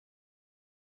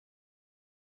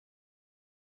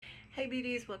Hey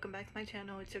beauties, welcome back to my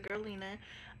channel. It's your girl Lena.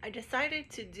 I decided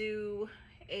to do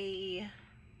a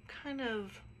kind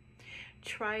of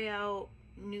try out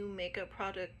new makeup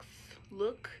products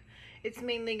look. It's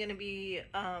mainly going to be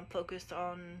focused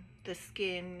on the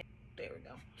skin. There we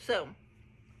go. So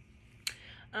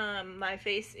my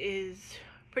face is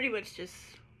pretty much just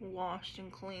washed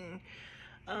and clean.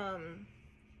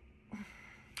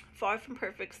 Far from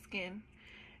perfect skin,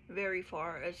 very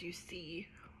far. As you see,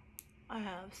 I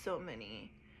have so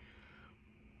many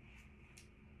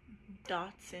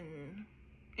dots and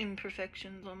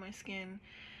imperfections on my skin.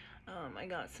 I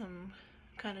got some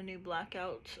kind of new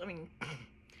blackouts.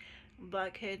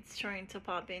 Blackheads trying to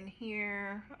pop in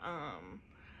here.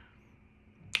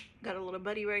 Got a little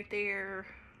buddy right there.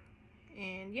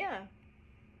 And yeah,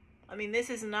 this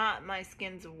is not my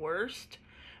skin's worst,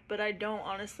 but I don't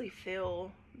honestly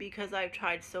feel, because I've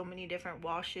tried so many different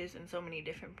washes and so many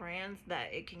different brands,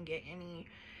 that it can get any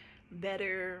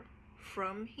better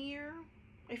from here,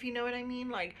 if you know what I mean.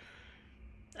 Like,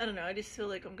 I don't know, I just feel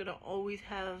like I'm gonna always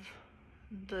have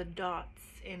the dots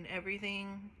in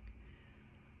everything.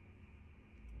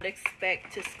 I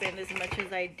expect to spend as much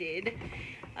as I did.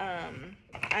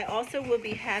 I also will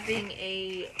be having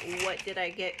a what did I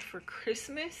get for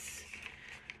Christmas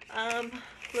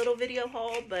little video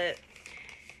haul, but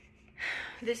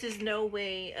this is no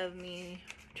way of me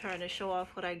trying to show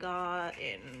off what I got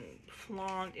and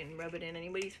flaunt and rub it in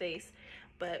anybody's face.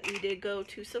 But we did go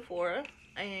to Sephora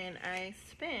and I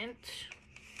spent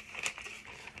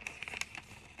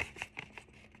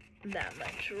that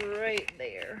much right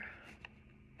there.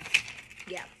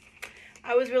 Yeah,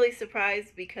 I was really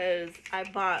surprised because I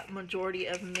bought majority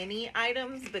of mini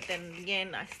items, but then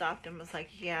again I stopped and was like,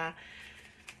 yeah,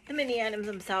 the mini items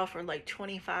themselves are like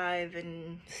 $25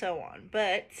 and so on.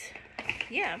 But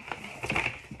yeah,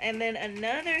 and then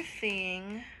another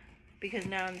thing, because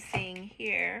now I'm seeing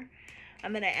here,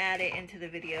 I'm gonna add it into the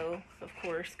video, of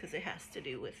course, because it has to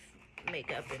do with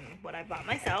makeup and what I bought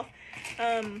myself.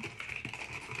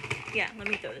 Yeah, let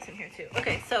me throw this in here too.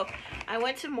 Okay, so I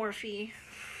went to Morphe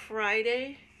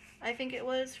Friday, I think it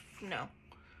was. No,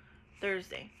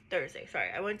 Thursday,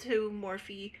 sorry. I went to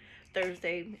Morphe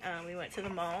Thursday. We went to the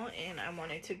mall and I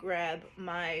wanted to grab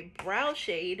my brow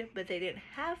shade, but they didn't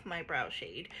have my brow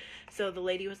shade. So the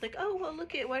lady was like, oh, well,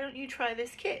 look, why don't you try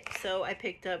this kit? So I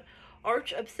picked up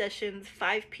Arch Obsessions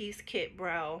 5-piece kit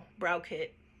brow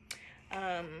kit.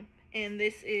 And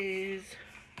this is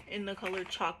in the color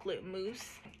Chocolate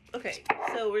Mousse. Okay,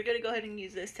 so we're gonna go ahead and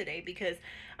use this today because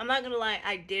I'm not gonna lie,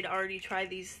 I did already try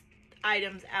these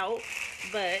items out,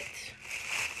 but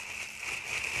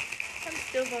I'm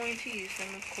still going to use them,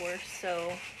 of course.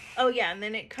 So, oh yeah, and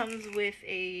then it comes with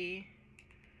a,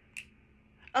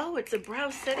 oh, it's a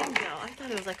brow setting gel. I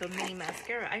thought it was like a mini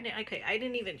mascara. I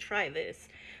didn't even try this.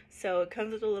 So it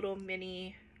comes with a little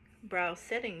mini brow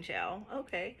setting gel.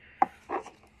 Okay.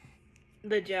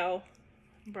 The gel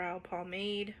brow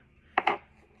pomade.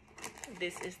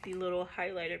 This is the little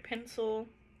highlighter pencil.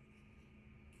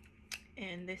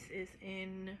 And this is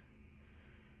in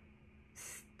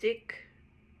Stick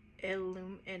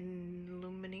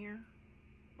Illuminator.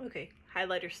 Okay,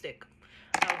 highlighter stick.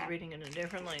 I was reading in a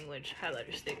different language.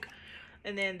 Highlighter stick.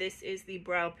 And then this is the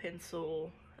brow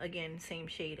pencil. Again, same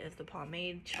shade as the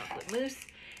pomade, Chocolate Mousse.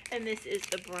 And this is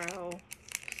the brow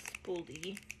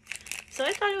spoolie. So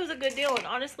I thought it was a good deal, and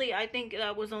honestly, I think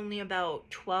that was only about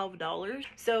 $12.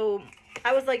 So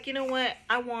I was like, you know what?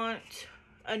 I want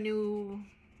a new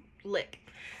lip.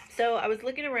 So I was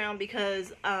looking around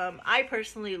because I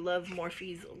personally love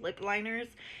Morphe's lip liners,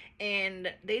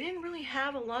 and they didn't really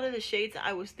have a lot of the shades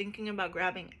I was thinking about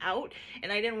grabbing out,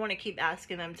 and I didn't want to keep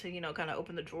asking them to, you know, kind of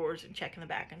open the drawers and check in the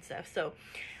back and stuff. So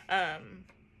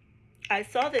I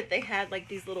saw that they had like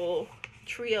these little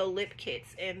trio lip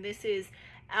kits, and this is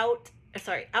Out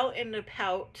in the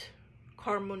Pout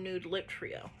Caramel Nude Lip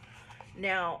Trio.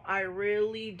 Now, I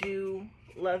really do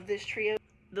love this trio.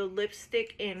 The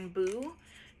lipstick in Boo.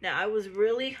 Now, I was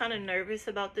really kind of nervous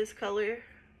about this color.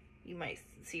 You might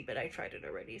see, but I tried it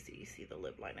already, so you see the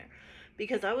lip liner.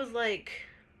 Because I was like,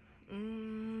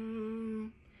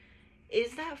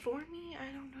 is that for me?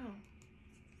 I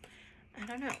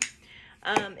don't know.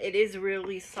 It is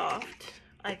really soft.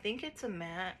 I think it's a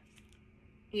matte.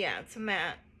 Yeah, it's a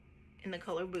matte in the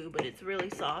color Boo, but it's really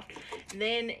soft.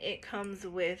 Then it comes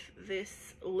with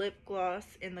this lip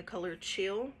gloss in the color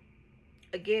Chill.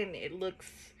 Again, it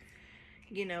looks,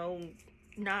 you know,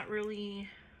 not really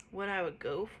what I would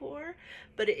go for,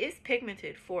 but it is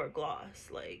pigmented for a gloss,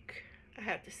 like, I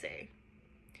have to say.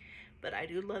 But I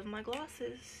do love my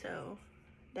glosses, so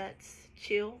that's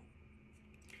Chill.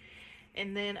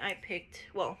 And then I picked,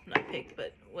 well, not picked,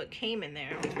 but what came in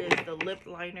there is the lip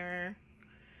liner.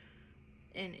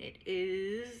 And it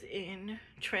is in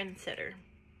Trendsetter.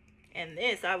 And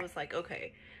this, I was like,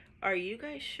 okay, are you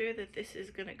guys sure that this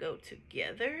is gonna go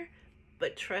together?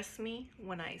 But trust me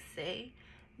when I say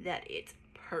that it's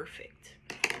perfect.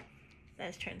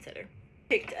 That's Trendsetter.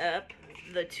 Picked up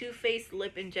the Too Faced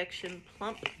Lip Injection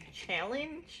Plump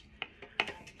Challenge.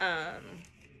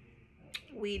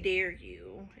 We Dare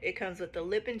You. It comes with the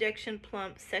lip injection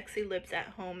plump, sexy lips at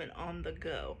home and on the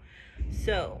go.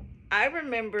 So I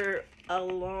remember a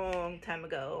long time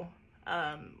ago,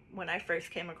 when I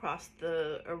first came across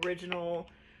the original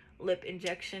lip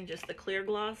injection, just the clear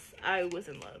gloss, I was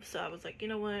in love. So I was like, you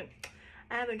know what?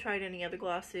 I haven't tried any other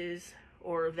glosses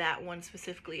or that one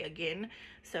specifically again.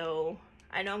 So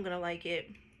I know I'm gonna like it.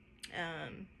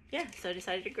 Yeah, so I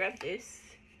decided to grab this.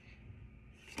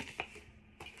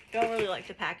 Don't really like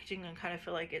the packaging. I kind of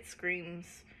feel like it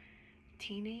screams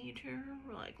teenager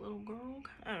or like little girl.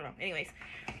 I don't know. Anyways,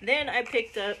 then I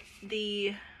picked up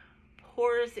the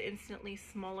Pores Instantly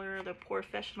Smaller, the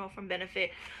Professional from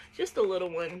Benefit. Just a little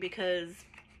one because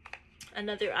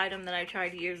another item that I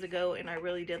tried years ago and I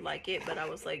really did like it, but I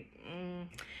was like,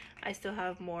 I still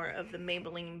have more of the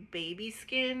Maybelline Baby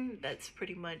Skin. That's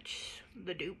pretty much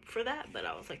the dupe for that, but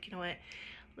I was like, you know what?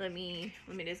 Let me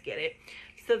just get it.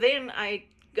 So then I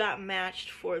got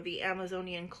matched for the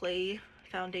Amazonian Clay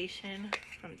foundation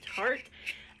from Tarte.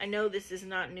 I know this is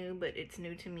not new, but it's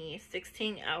new to me.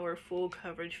 16-hour full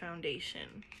coverage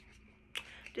foundation.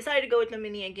 Decided to go with the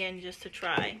mini again just to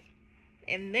try.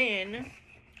 And then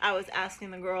I was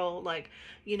asking the girl, like,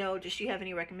 you know, does she have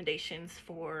any recommendations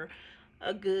for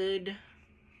a good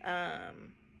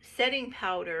setting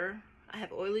powder? I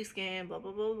have oily skin, blah,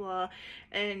 blah, blah, blah.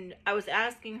 And I was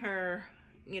asking her,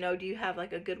 you know, do you have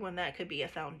like a good one that could be a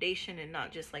foundation and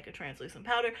not just like a translucent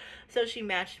powder? So she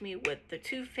matched me with the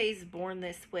Too Faced Born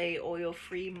This Way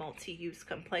oil-free multi-use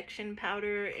complexion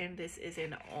powder, and this is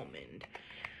in almond.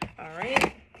 All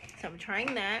right, so I'm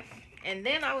trying that. And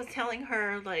then I was telling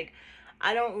her, like,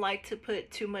 I don't like to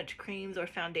put too much creams or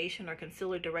foundation or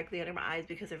concealer directly under my eyes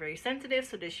because they're very sensitive.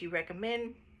 So does she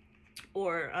recommend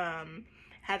or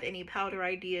have any powder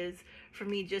ideas for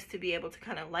me just to be able to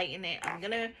kind of lighten it? I'm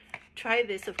gonna try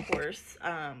this, of course,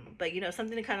 but you know,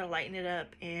 something to kind of lighten it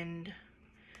up. And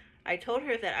I told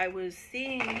her that I was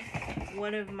seeing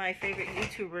one of my favorite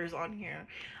YouTubers on here.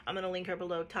 I'm gonna link her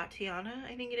below, Tatiana,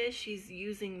 I think it is. She's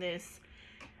using this,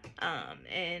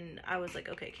 and I was like,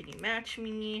 okay, can you match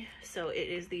me? So it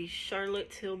is the Charlotte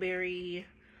Tilbury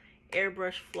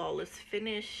Airbrush Flawless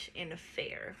Finish in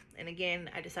Fair. And again,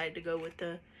 I decided to go with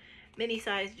the mini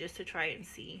size just to try and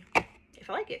see if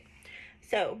I like it.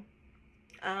 So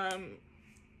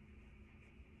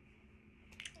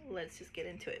let's just get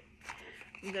into it.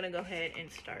 I'm gonna go ahead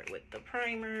and start with the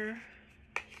primer.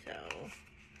 So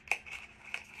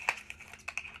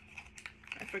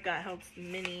I forgot how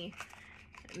mini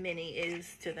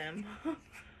is to them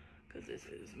because this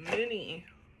is mini,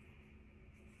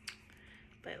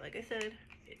 but like I said,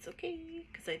 it's okay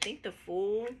because I think the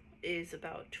full is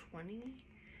about 20.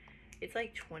 It's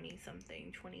like 20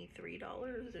 something,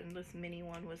 $23, and this mini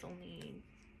one was only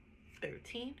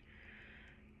 13.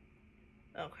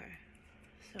 Okay,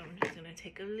 so I'm just gonna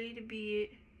take a little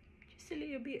bit, just a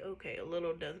little bit. Okay, a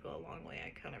little does go a long way. I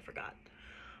kind of forgot,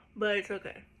 but it's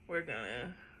okay. We're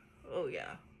gonna, oh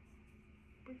yeah,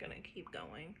 we're gonna keep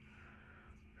going.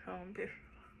 So I'm just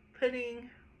putting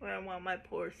where I want my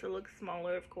pores to look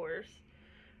smaller, of course.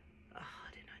 Oh,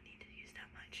 I did not need to use that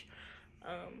much.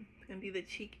 It's gonna be the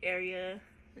cheek area,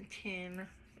 the chin,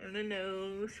 and the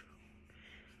nose.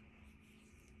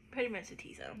 Pretty much the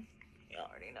T-zone. You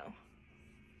already know.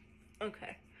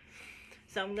 Okay,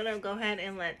 so I'm gonna go ahead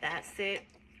and let that sit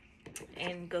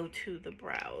and go to the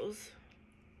brows.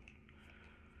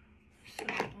 So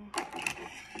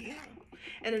yeah.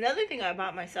 And another thing I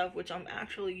bought myself, which I'm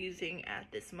actually using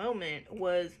at this moment,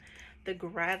 was the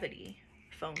Gravity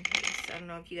phone case. I don't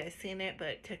know if you guys seen it,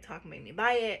 but TikTok made me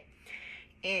buy it.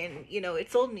 And you know,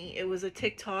 it sold me. It was a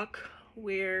TikTok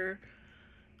where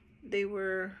they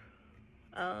were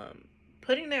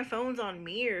putting their phones on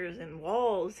mirrors and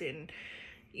walls and,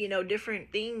 you know,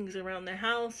 different things around their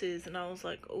houses. And I was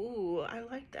like, oh, I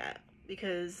like that,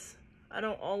 because I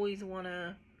don't always want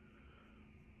to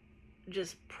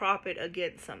just prop it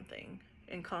against something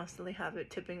and constantly have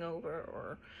it tipping over.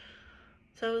 Or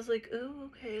so I was like, oh,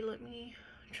 okay, let me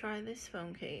try this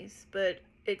phone case. But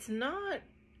it's not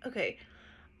okay.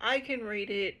 I can rate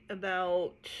it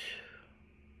about,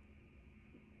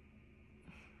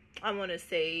 I want to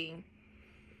say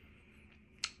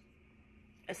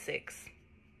a 6.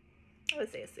 I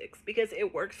would say a 6 because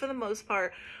it works for the most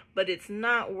part, but it's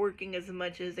not working as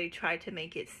much as they try to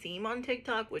make it seem on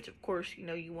TikTok, which of course, you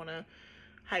know, you want to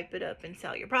hype it up and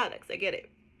sell your products. I get it.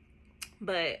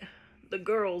 But the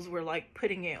girls were like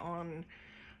putting it on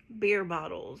beer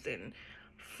bottles and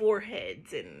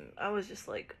foreheads, and I was just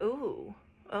like, oh,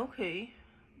 okay.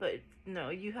 But no,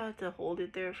 you have to hold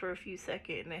it there for a few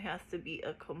seconds, and it has to be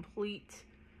a complete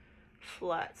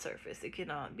flat surface. It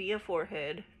cannot be a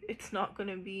forehead. It's not going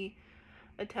to be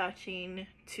attaching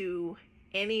to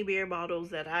any beer bottles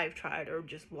that I've tried, or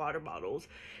just water bottles,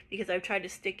 because I've tried to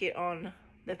stick it on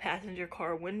the passenger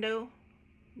car window.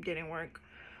 Didn't work.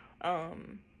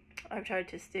 I've tried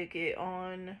to stick it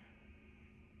on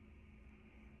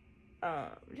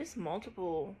just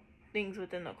multiple things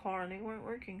within the car, and they weren't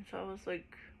working. So I was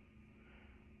like,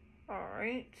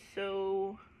 alright,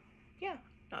 so yeah,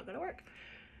 not gonna work.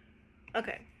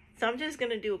 Okay, so I'm just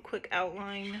gonna do a quick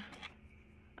outline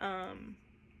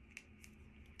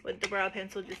with the brow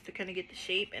pencil just to kind of get the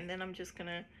shape, and then I'm just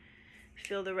gonna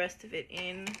fill the rest of it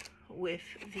in with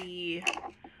the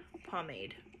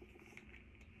pomade.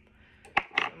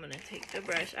 So I'm gonna take the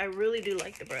brush. I really do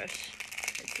like the brush.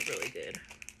 It's really good.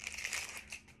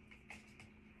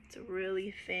 It's a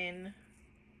really thin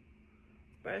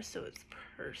brush, so it's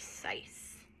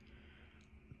precise.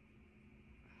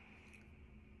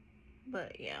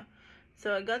 But yeah,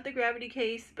 so I got the gravity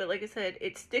case, but like I said,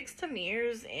 it sticks to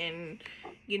mirrors and,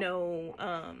 you know,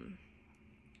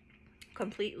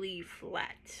 completely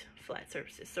flat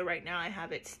surfaces. So right now I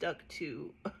have it stuck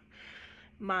to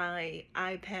my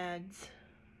iPad's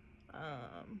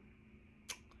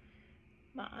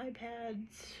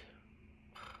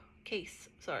case.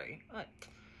 Sorry.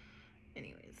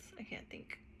 Anyways, I can't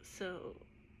think. So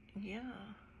yeah,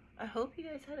 I hope you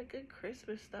guys had a good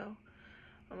Christmas though.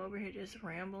 I'm over here just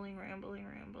rambling. I'm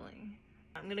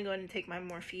gonna go ahead and take my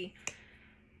Morphe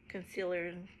concealer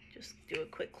and just do a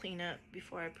quick cleanup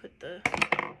before I put the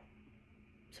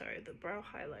brow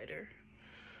highlighter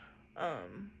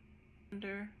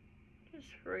under, just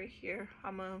right here.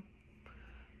 I'm gonna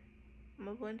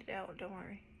blend it out, don't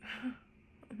worry.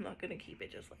 I'm not gonna keep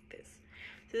it just like this.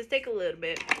 So just take a little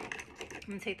bit. I'm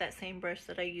gonna take that same brush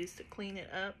that I used to clean it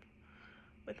up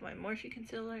with my Morphe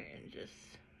concealer and just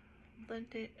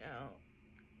blend it out.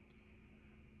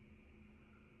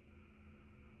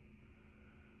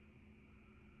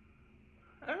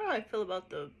 I don't know how I feel about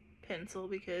the pencil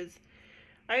because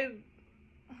I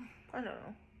don't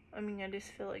know. I mean, I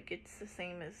just feel like it's the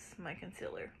same as my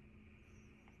concealer.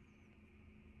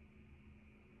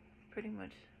 Pretty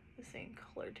much the same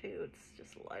color too. It's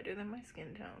just lighter than my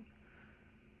skin tone.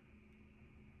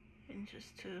 And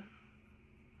just to...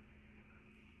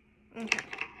 Okay.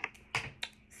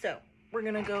 So, we're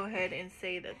gonna go ahead and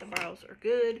say that the brows are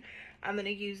good. I'm gonna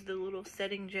use the little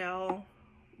setting gel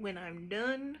when I'm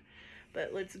done.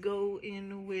 But let's go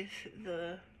in with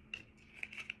the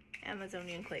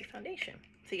Amazonian Clay Foundation.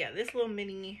 So yeah, this little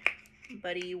mini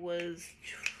buddy was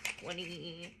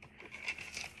 20...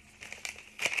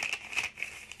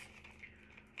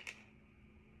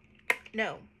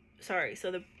 No, sorry.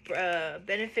 So the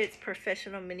Benefits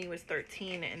Professional Mini was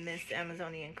 13, and this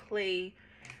Amazonian Clay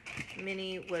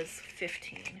Mini was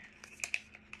 15.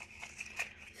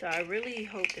 So I really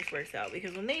hope this works out,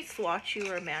 because when they swatch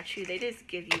you or match you, they just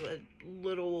give you a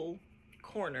little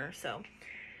corner. So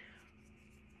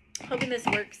hoping this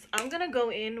works. I'm gonna go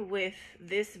in with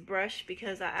this brush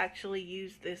because I actually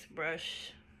used this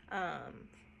brush,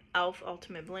 e.l.f.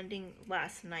 Ultimate Blending,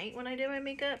 last night when I did my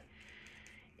makeup,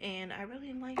 and I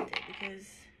really liked it because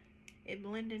it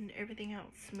blended everything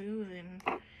out smooth and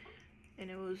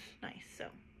it was nice. So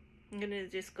I'm gonna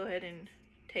just go ahead and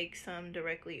take some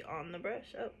directly on the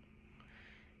brush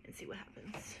and see what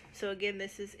happens. So again,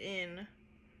 this is in,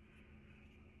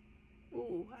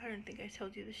 ooh, I don't think I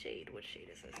told you the shade. What shade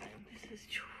is this in? This is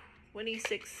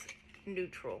 26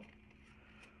 Neutral.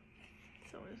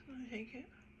 So I'm just gonna take it.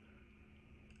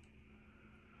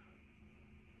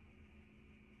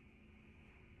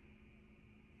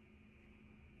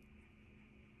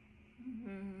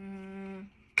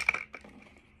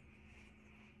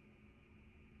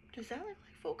 Does that look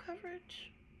like full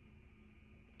coverage?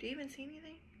 Do you even see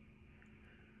anything?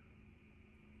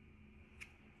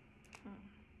 Let's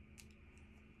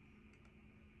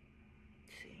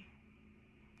see.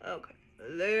 Okay,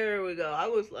 there we go. I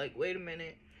was like, wait a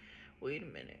minute.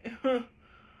 I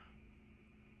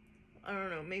don't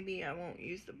know, maybe I won't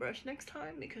use the brush next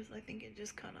time because I think it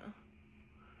just kind of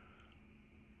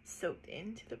soaked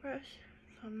into the brush.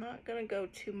 So I'm not gonna go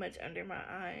too much under my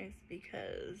eyes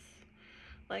because,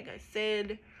 like I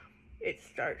said, it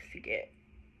starts to get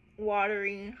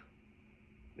watery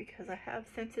because I have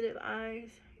sensitive eyes,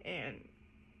 and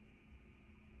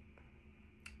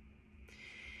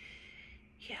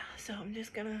yeah, so I'm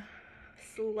just gonna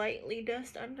slightly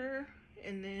dust under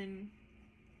and then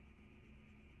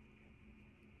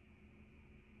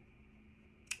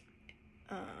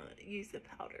use the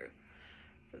powder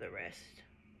for the rest.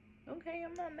 Okay,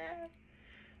 I'm not mad.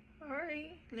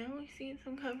 Alright, now we see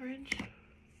some coverage.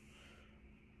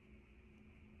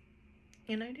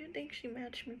 And I do think she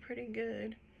matched me pretty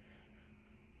good.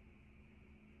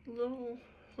 A little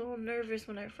nervous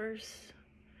when I first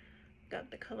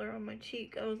got the color on my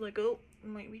cheek. I was like, oh, it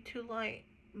might be too light.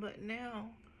 But now,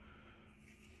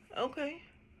 okay.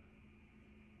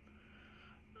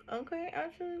 Okay,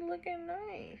 actually looking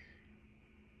nice.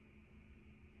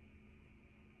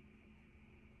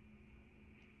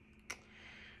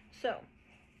 So,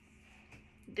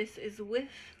 this is with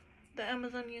the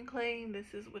Amazonian clay.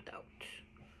 This is without.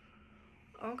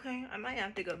 Okay, I might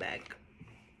have to go back.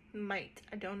 Might.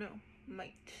 I don't know.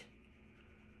 Might.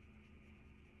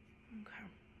 Okay.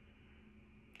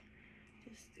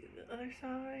 Just do the other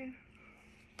side.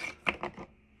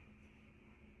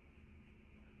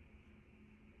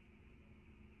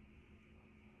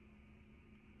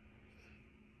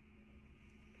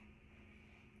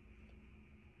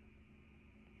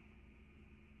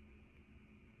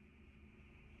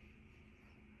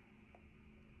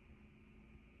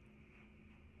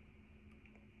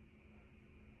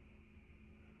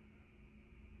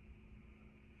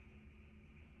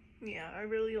 Yeah, I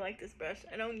really like this brush.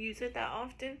 I don't use it that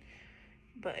often,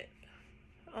 but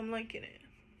I'm liking it.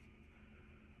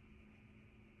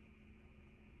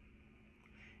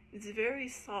 It's very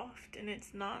soft, and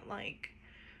it's not like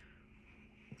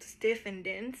stiff and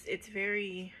dense. It's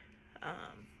very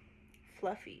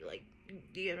fluffy. Like,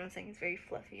 do you get what I'm saying? It's very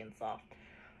fluffy and soft.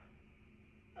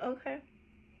 Okay.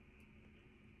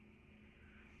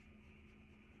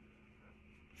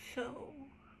 So,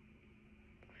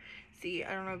 see,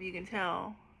 I don't know if you can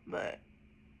tell, but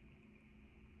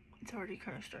it's already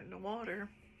kind of starting to water.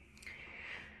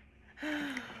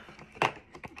 Okay,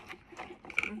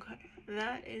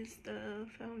 that is the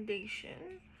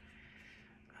foundation.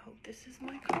 I hope this is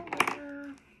my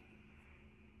color.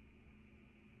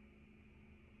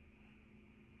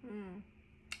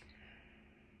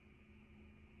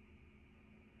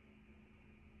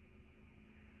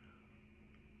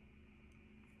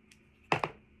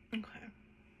 Okay,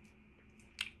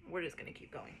 we're just gonna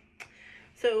keep going.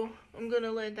 So I'm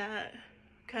gonna let that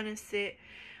kind of sit.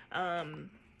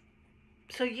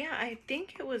 So yeah, I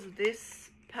think it was this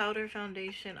powder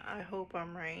foundation, I hope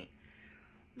I'm right,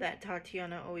 that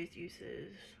Tatiana always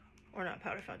uses. Or not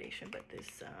powder foundation, but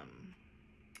this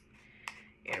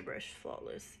Airbrush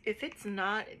Flawless. If it's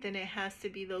not, then it has to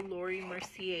be the Laura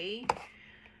Mercier.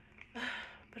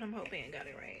 But I'm hoping I got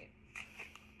it right.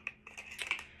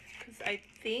 Because I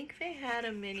think they had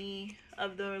a mini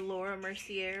of the Laura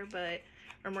Mercier, but,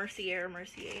 or Mercier,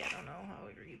 I don't know,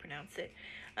 however you pronounce it.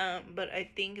 But I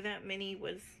think that mini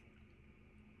was,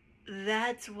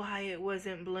 that's why it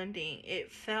wasn't blending.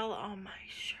 It fell on my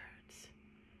shirts.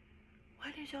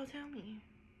 Why didn't y'all tell me?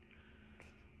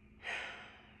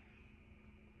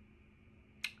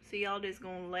 So y'all just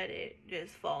gonna let it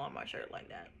just fall on my shirt like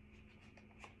that.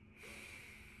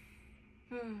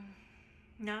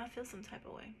 Now I feel some type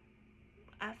of way.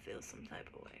 I feel some type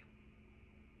of way.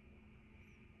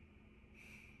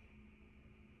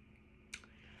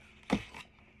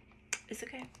 It's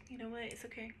okay. You know what? It's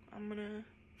okay. I'm gonna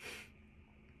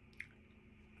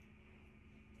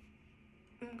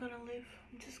live.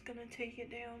 I'm just gonna take it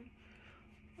down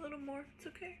a little more. It's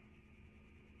okay.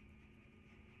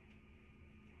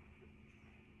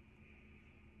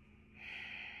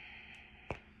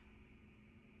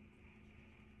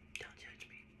 Don't judge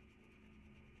me.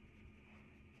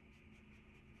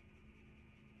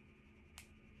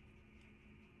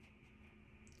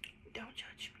 Don't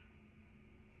judge me.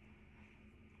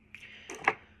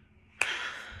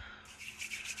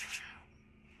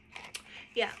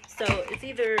 Yeah, so it's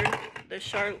either the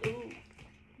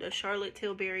Charlotte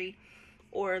Tilbury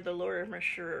or the Laura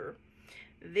Mercier.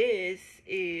 This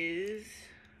is,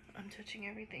 I'm touching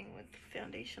everything with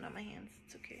foundation on my hands.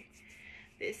 It's okay.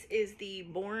 This is the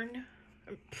Born,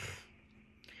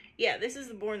 yeah, this is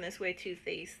the Born This Way Too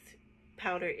Faced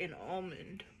powder in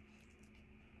almond.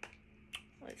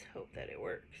 Let's hope that it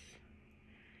works.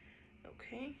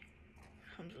 Okay,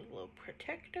 comes with a little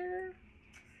protector.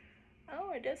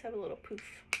 Oh, it does have a little poof.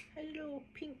 It has a little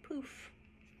pink poof.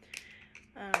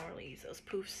 I don't really use those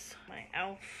poofs. My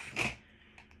e.l.f.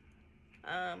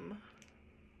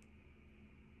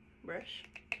 Brush.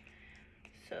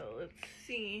 So let's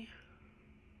see.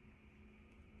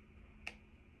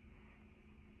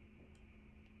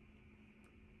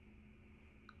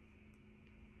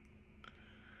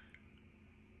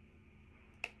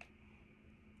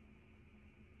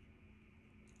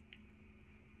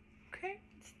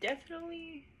 It's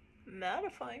definitely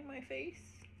mattifying my face.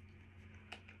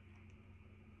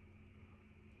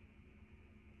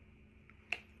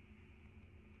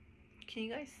 Can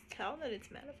you guys tell that it's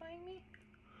mattifying me?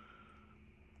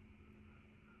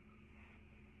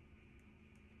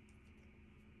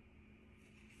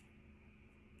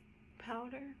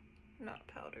 Powder, not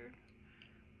powder.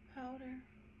 Powder,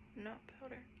 not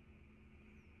powder.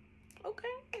 Okay,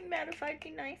 it mattified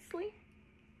me nicely.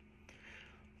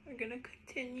 We're gonna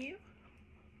continue.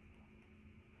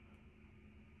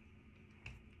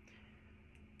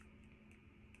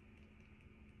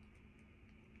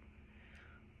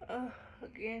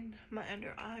 Again, my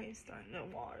under eye is starting to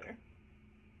water.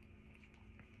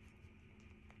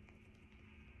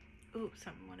 Ooh,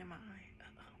 something went in my eye.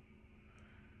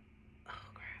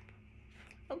 Oh crap.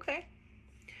 Okay.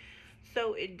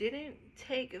 So it didn't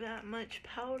take that much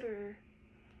powder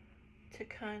to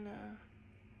kind of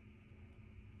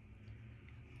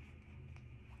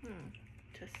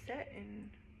to set in.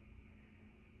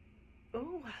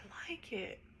 Oh, I like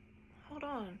it. Hold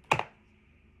on.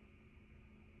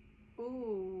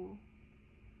 Ooh.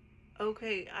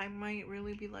 Okay, I might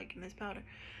really be liking this powder.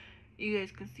 You guys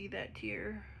can see that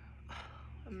tear.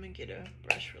 I'm gonna get a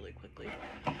brush really quickly.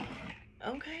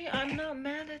 Okay, I'm not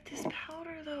mad at this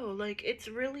powder though. Like, it's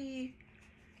really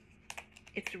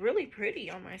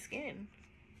pretty on my skin.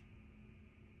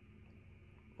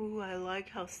 Ooh, I like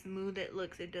how smooth it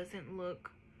looks. It doesn't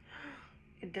look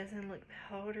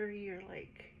powdery or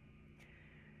like,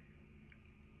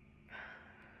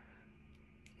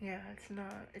 yeah, it's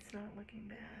not looking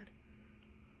bad.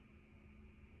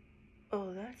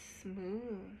 Oh, that's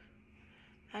smooth.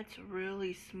 That's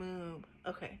really smooth.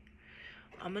 Okay,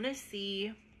 I'm gonna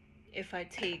see if I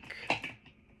take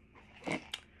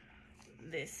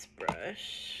this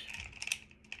brush.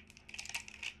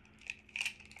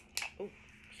 Oh,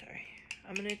 sorry.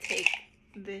 I'm gonna take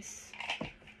this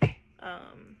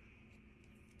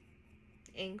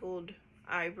angled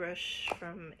eye brush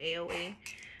from AOA.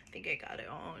 I think I got it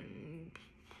on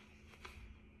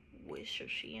Wish or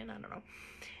Shein, I don't know.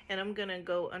 And I'm gonna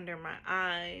go under my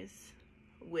eyes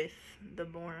with the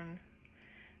Born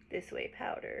This Way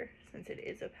powder, since it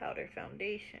is a powder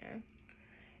foundation,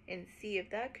 and see if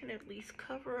that can at least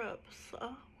cover up.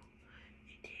 So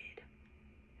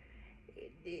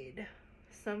it did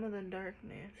some of the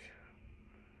darkness,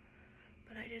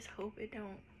 but I just hope it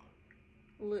don't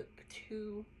look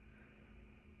too.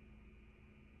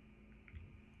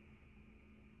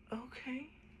 Okay.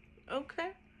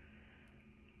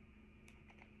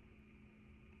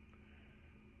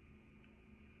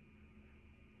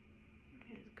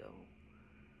 Just go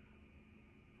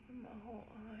on my whole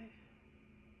eye.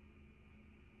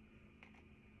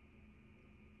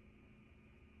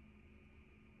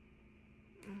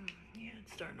 Yeah,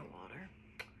 it's starting to water.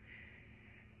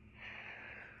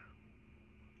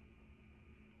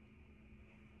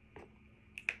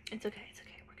 It's okay.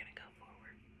 We're gonna go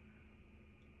forward.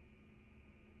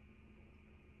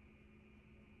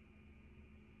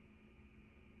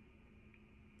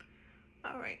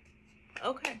 All right.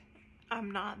 Okay.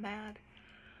 I'm not mad.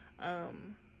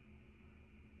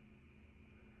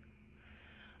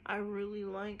 I really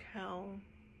like how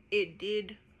it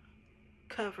did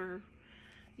cover,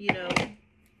 you know,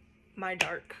 my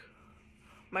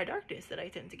darkness that I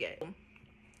tend to get.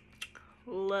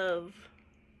 Love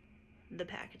the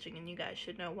packaging, and you guys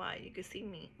should know why. You can see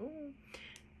me. Ooh,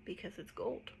 because it's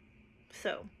gold.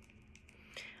 So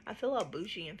I feel all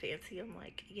bougie and fancy. I'm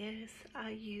like, yes, I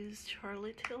use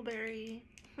Charlotte Tilbury.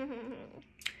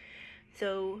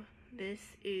 So this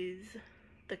is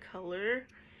the color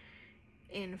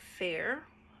in Fair.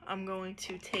 I'm going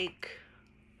to take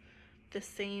the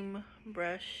same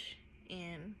brush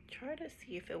and try to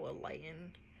see if it will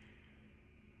lighten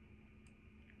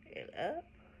it up.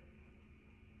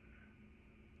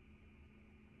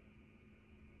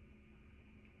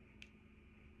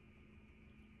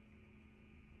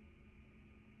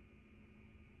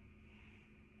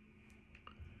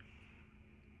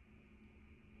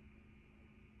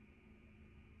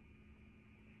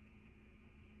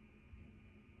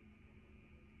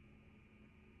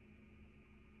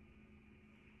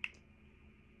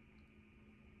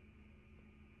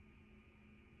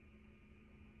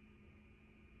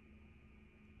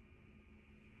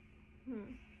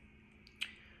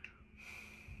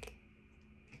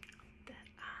 That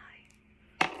eye.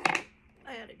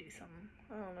 I gotta do something.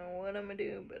 I don't know what I'm gonna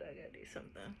do, but I gotta do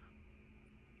something.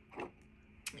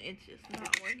 It's just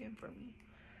not working for me.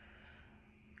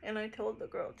 And I told the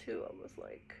girl too, I was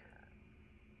like,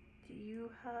 do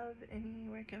you have any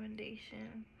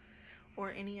recommendation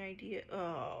or any idea?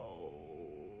 Oh,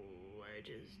 I I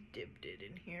just dipped it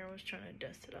in here. I was trying to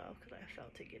dust it off because I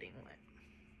felt it getting wet.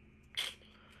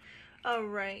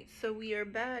 Alright, so we are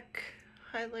back.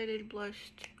 Highlighted,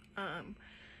 blushed,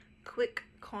 quick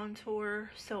contour.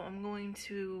 So I'm going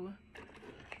to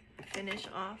finish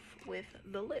off with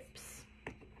the lips.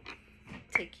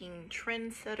 Taking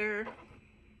Trendsetter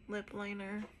lip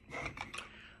liner.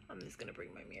 I'm just gonna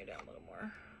bring my mirror down a little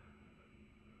more.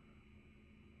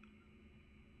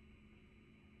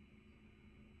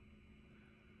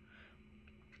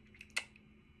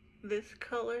 This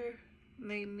color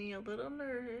made me a little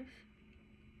nervous,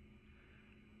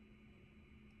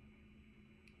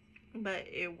 but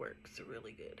it works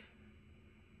really good.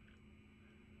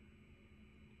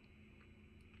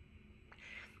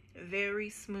 Very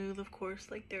smooth, of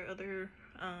course, like their other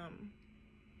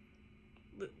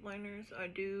lip liners. I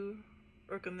do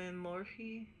recommend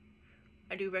Morphe.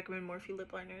 I do recommend Morphe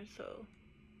lip liners, so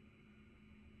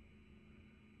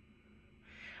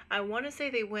I want to say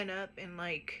they went up in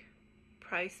like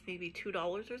price, maybe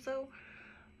 $2 or so,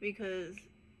 because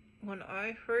when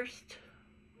I first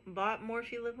bought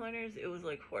Morphe lip liners, it was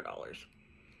like $4.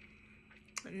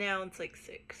 Now it's like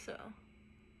 $6, so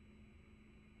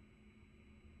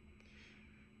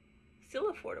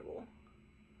still affordable.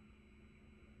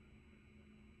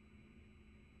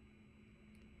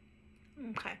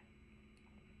 Okay,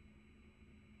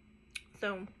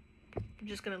 so I'm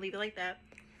just gonna leave it like that.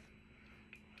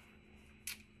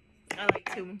 I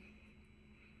like to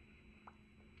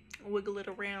wiggle it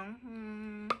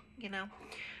around, you know.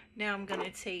 Now I'm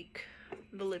gonna take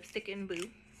the lipstick in Boo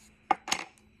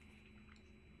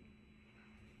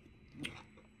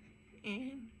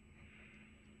and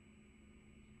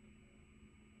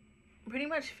pretty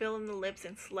much fill in the lips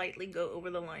and slightly go over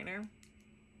the liner,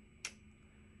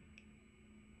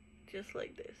 just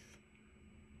like this.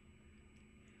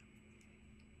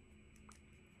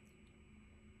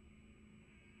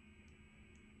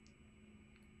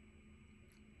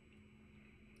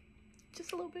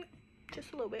 Just a little bit,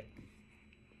 just a little bit.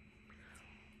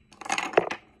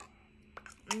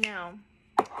 Now,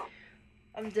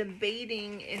 I'm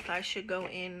debating if I should go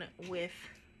in with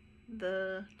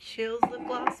the Chills lip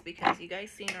gloss, because you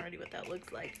guys seen already what that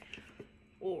looks like,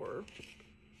 or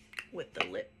with the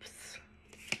lips.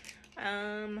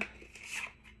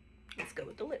 Let's go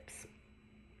with the lips.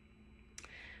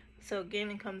 So again,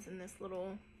 it comes in this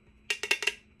little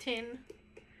tin.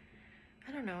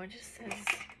 I don't know, it just says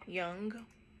Young.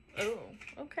 Oh,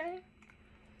 okay.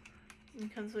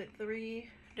 It comes with 3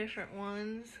 different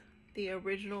ones. The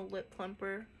original lip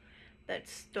plumper that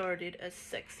started as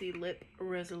Sexy Lip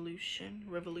Revolution.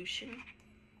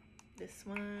 This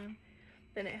one.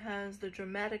 Then it has the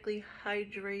Dramatically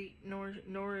Hydrate,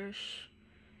 Nourish,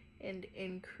 and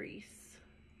Increase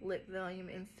lip volume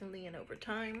instantly and over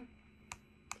time.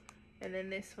 And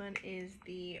then this one is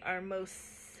our most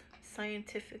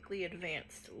scientifically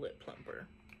advanced lip plumper.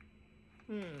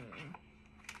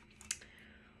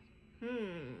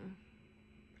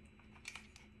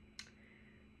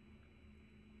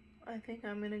 I think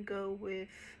I'm gonna go with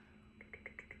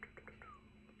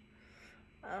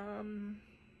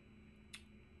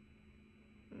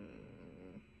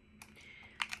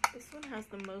this one has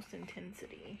the most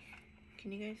intensity.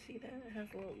 Can you guys see that? It has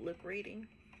a little lip rating.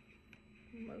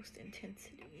 Most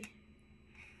intensity.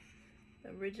 The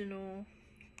original,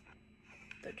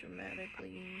 the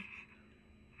Dramatically,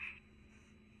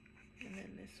 and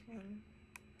then this one.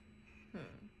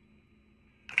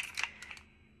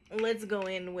 Let's go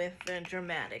in with the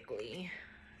Dramatically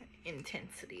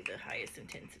intensity, the highest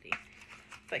intensity,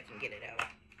 if I can get it out.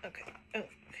 Okay. Oh,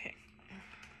 okay.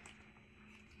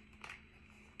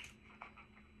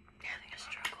 Having a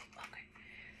struggle. Okay.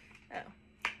 Oh.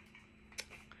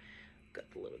 Got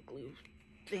the little glue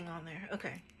thing on there.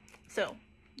 Okay. So,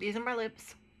 these are my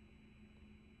lips.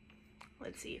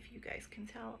 Let's see if you guys can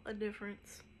tell a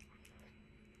difference.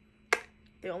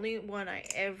 The only one I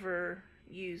ever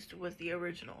used was the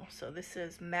original. So this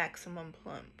says Maximum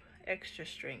Plump, Extra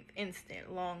Strength,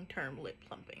 Instant, Long-Term Lip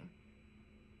Plumping.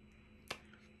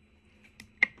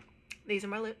 These are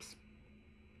my lips.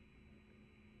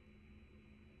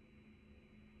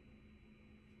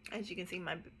 As you can see,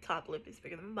 my top lip is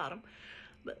bigger than my bottom,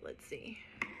 but let's see.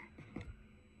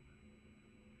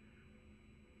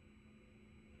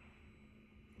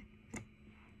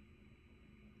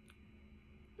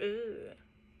 Ooh.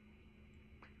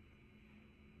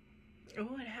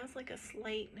 Oh, it has like a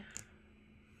slight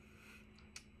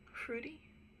fruity.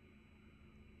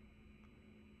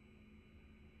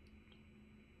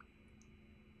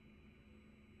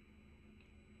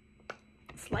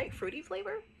 Slight fruity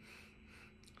flavor.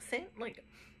 Scent, like,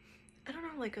 I don't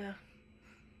know, like a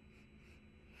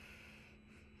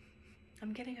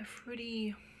I'm getting a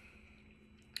fruity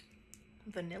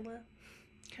vanilla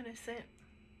kind of scent.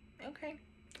 Okay,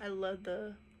 I love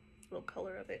the little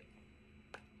color of it.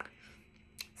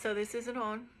 So this isn't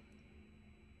on.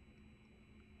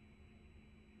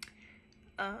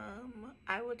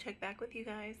 I will check back with you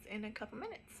guys in a couple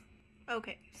minutes.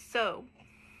 Okay, so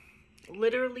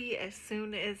literally as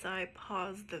soon as I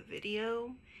paused the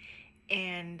video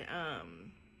and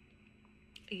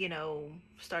you know,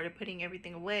 started putting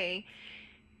everything away,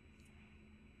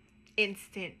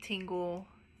 instant tingle,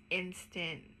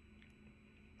 instant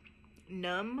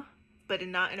numb, but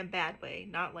not in a bad way.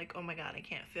 Not like, oh my god, I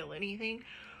can't feel anything,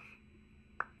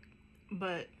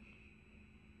 but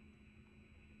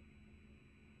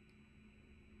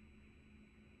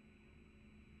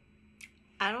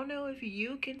I don't know if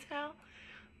you can tell,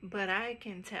 but I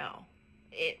can tell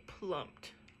it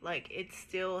plumped. Like, it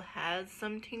still has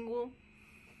some tingle.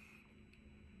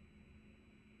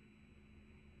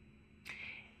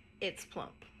 It's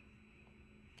plump.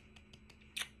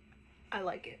 I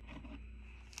like it.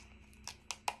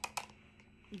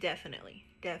 Definitely.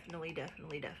 Like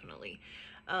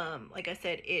I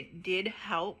said, it did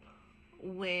help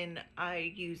when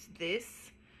I used this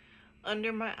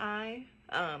under my eye.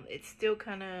 It's still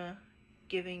kind of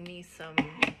giving me some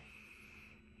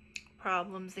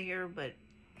problems here, but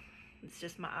it's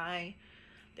just my eye.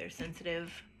 They're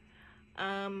sensitive.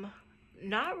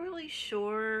 Not really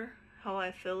sure how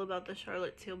I feel about the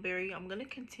Charlotte Tilbury. I'm gonna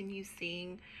continue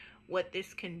seeing what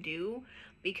this can do,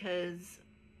 because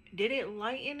did it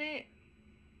lighten it?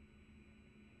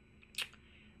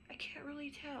 I can't really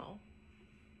tell.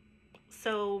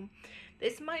 So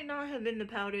this might not have been the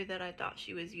powder that I thought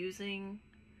she was using.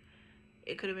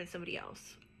 It could have been somebody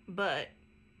else, but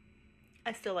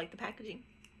I still like the packaging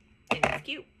and it's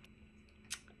cute.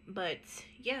 But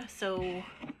yeah, so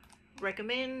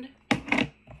recommend.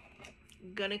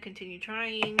 Gonna continue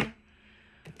trying.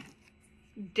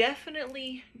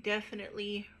 Definitely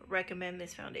recommend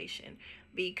this foundation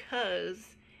because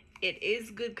it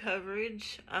is good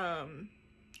coverage.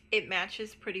 It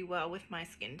matches pretty well with my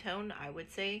skin tone, I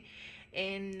would say,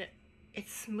 and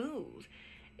it's smooth.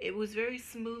 It was very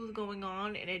smooth going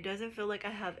on, and it doesn't feel like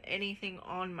I have anything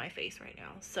on my face right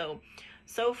now. So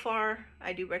far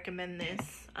I do recommend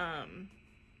this.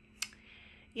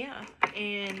 Yeah,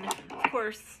 and of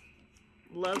course,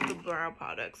 love the brow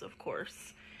products, of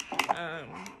course.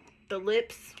 The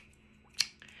lips,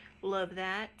 love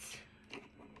that.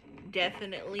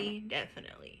 Definitely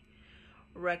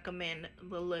recommend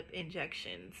the lip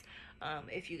injections.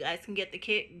 If you guys can get the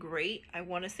kit, great. I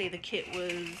want to say the kit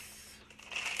was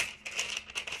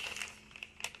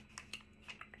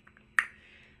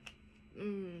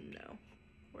no,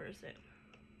 where is it?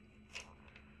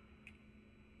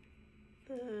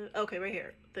 Okay, right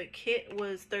here. The kit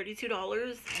was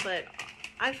 $32, but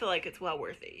I feel like it's well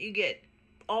worth it. You get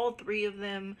all three of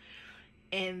them,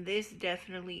 and this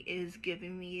definitely is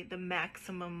giving me the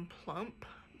maximum plump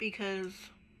because,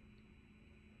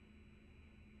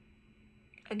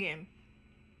 again,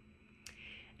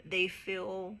 they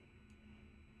feel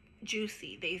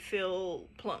juicy. They feel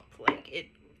plump. Like,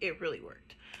 it really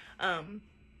worked.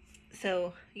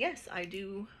 So yes, I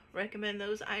do recommend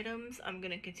those items. I'm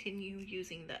gonna continue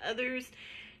using the others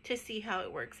to see how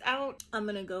it works out. I'm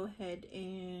gonna go ahead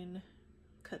and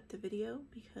cut the video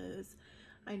because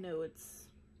I know it's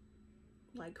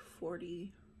like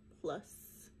 40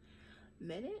 plus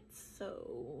minutes.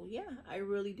 So yeah, I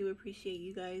really do appreciate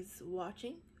you guys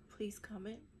watching. Please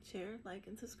comment, share, like,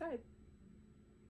 and subscribe.